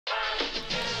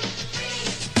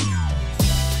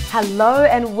Hello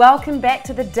and welcome back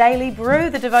to the Daily Brew,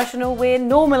 the devotional where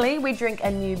normally we drink a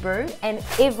new brew and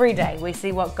every day we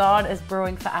see what God is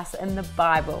brewing for us in the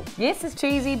Bible. Yes, it's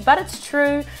cheesy, but it's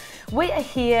true. We are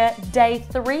here, day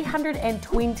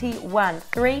 321.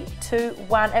 3, 2,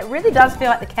 1. It really does feel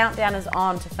like the countdown is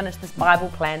on to finish this Bible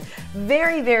plan.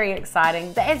 Very, very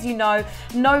exciting. But as you know,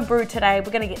 no brew today.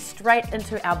 We're going to get straight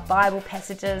into our Bible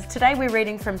passages. Today we're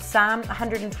reading from Psalm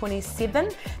 127,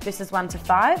 verses 1 to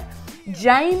 5.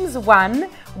 James 1,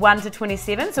 1 to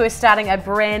 27. So we're starting a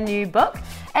brand new book.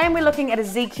 And we're looking at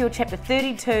Ezekiel chapter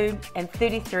 32 and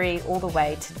 33 all the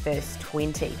way to verse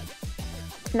 20.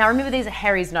 Now remember, these are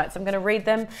Harry's notes. I'm going to read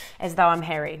them as though I'm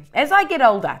Harry. As I get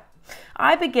older,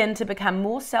 I begin to become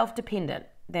more self-dependent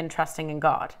than trusting in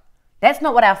God. That's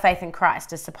not what our faith in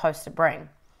Christ is supposed to bring.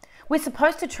 We're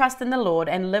supposed to trust in the Lord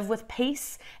and live with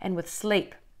peace and with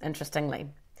sleep, interestingly.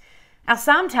 Our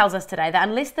psalm tells us today that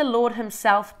unless the Lord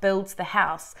himself builds the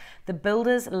house, the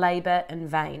builders labor in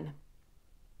vain.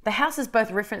 The house is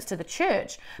both reference to the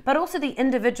church, but also the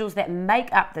individuals that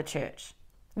make up the church.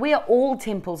 We are all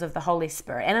temples of the Holy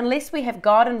Spirit, and unless we have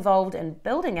God involved in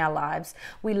building our lives,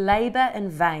 we labor in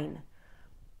vain.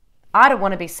 I don't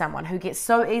want to be someone who gets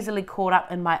so easily caught up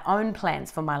in my own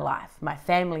plans for my life, my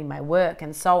family, my work,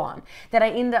 and so on, that I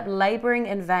end up laboring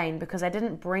in vain because I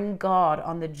didn't bring God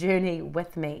on the journey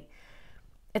with me.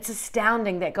 It's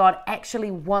astounding that God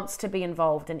actually wants to be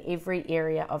involved in every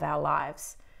area of our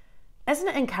lives. Isn't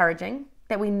it encouraging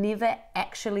that we never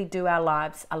actually do our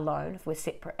lives alone if we're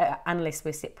separate, unless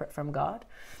we're separate from God?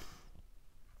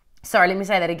 Sorry, let me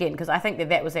say that again, because I think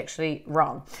that was actually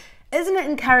wrong. Isn't it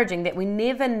encouraging that we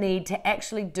never need to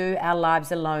actually do our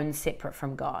lives alone separate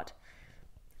from God?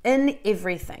 In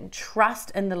everything,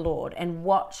 trust in the Lord and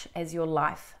watch as your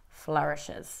life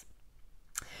flourishes.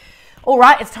 All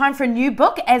right, it's time for a new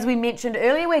book. As we mentioned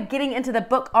earlier, we're getting into the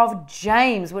book of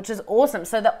James, which is awesome.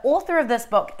 So the author of this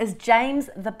book is James,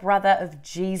 the brother of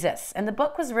Jesus. And the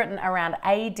book was written around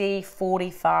AD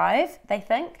 45, they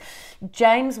think.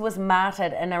 James was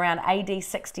martyred in around AD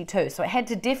 62, so it had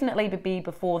to definitely be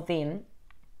before then.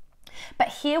 But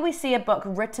here we see a book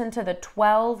written to the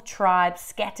 12 tribes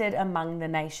scattered among the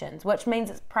nations, which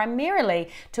means it's primarily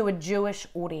to a Jewish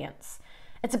audience.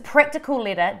 It's a practical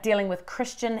letter dealing with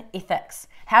Christian ethics,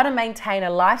 how to maintain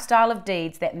a lifestyle of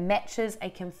deeds that matches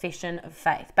a confession of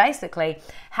faith. Basically,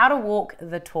 how to walk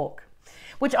the talk,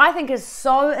 which I think is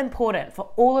so important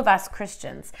for all of us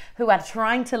Christians who are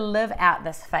trying to live out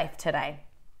this faith today.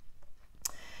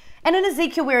 And in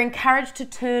Ezekiel, we're encouraged to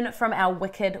turn from our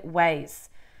wicked ways.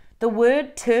 The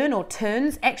word turn or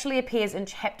turns actually appears in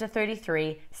chapter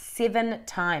 33 7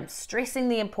 times, stressing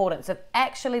the importance of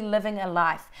actually living a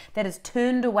life that is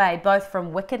turned away both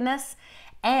from wickedness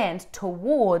and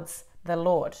towards the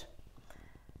Lord.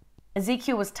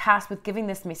 Ezekiel was tasked with giving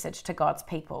this message to God's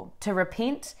people, to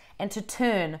repent and to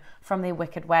turn from their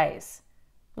wicked ways.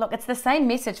 Look, it's the same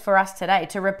message for us today,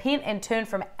 to repent and turn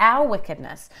from our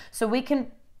wickedness so we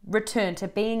can return to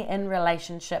being in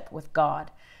relationship with God.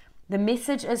 The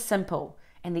message is simple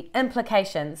and the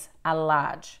implications are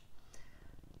large.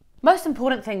 Most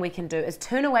important thing we can do is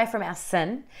turn away from our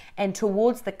sin and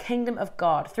towards the kingdom of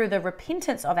God through the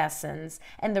repentance of our sins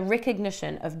and the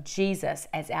recognition of Jesus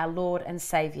as our Lord and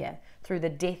Savior through the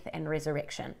death and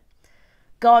resurrection.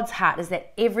 God's heart is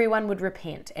that everyone would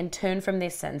repent and turn from their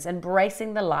sins,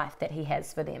 embracing the life that He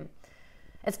has for them.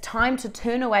 It's time to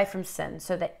turn away from sin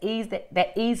so that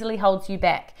easily holds you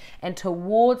back and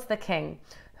towards the King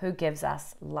who gives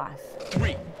us life.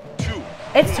 3, 2.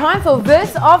 It's time for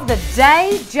verse of the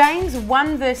day, James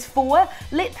 1 verse 4.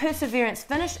 Let perseverance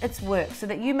finish its work so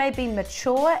that you may be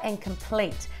mature and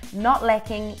complete, not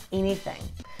lacking anything.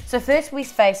 So first we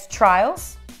face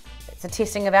trials. It's a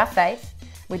testing of our faith.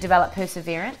 We develop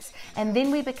perseverance, and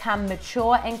then we become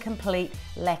mature and complete,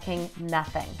 lacking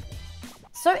nothing.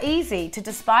 So easy to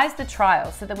despise the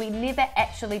trials so that we never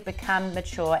actually become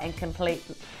mature and complete.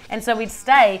 And so we'd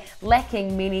stay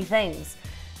lacking many things.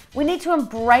 We need to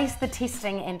embrace the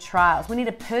testing and trials. We need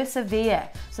to persevere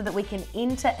so that we can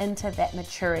enter into that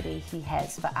maturity He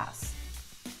has for us.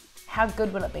 How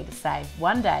good will it be to say,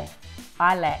 one day,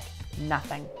 I lack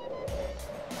nothing.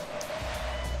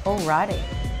 Alrighty.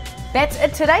 That's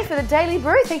it today for the Daily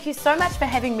Brew. Thank you so much for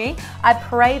having me. I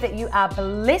pray that you are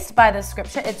blessed by this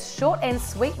scripture. It's short and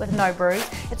sweet with no brews.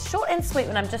 It's short and sweet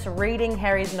when I'm just reading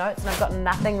Harry's notes and I've got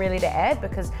nothing really to add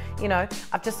because, you know,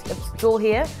 it's all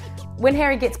here. When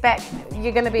Harry gets back,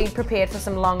 you're going to be prepared for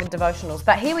some longer devotionals.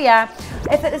 But here we are.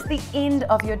 If it is the end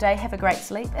of your day, have a great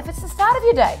sleep. If it's the start of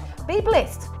your day, be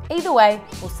blessed. Either way,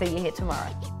 we'll see you here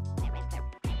tomorrow.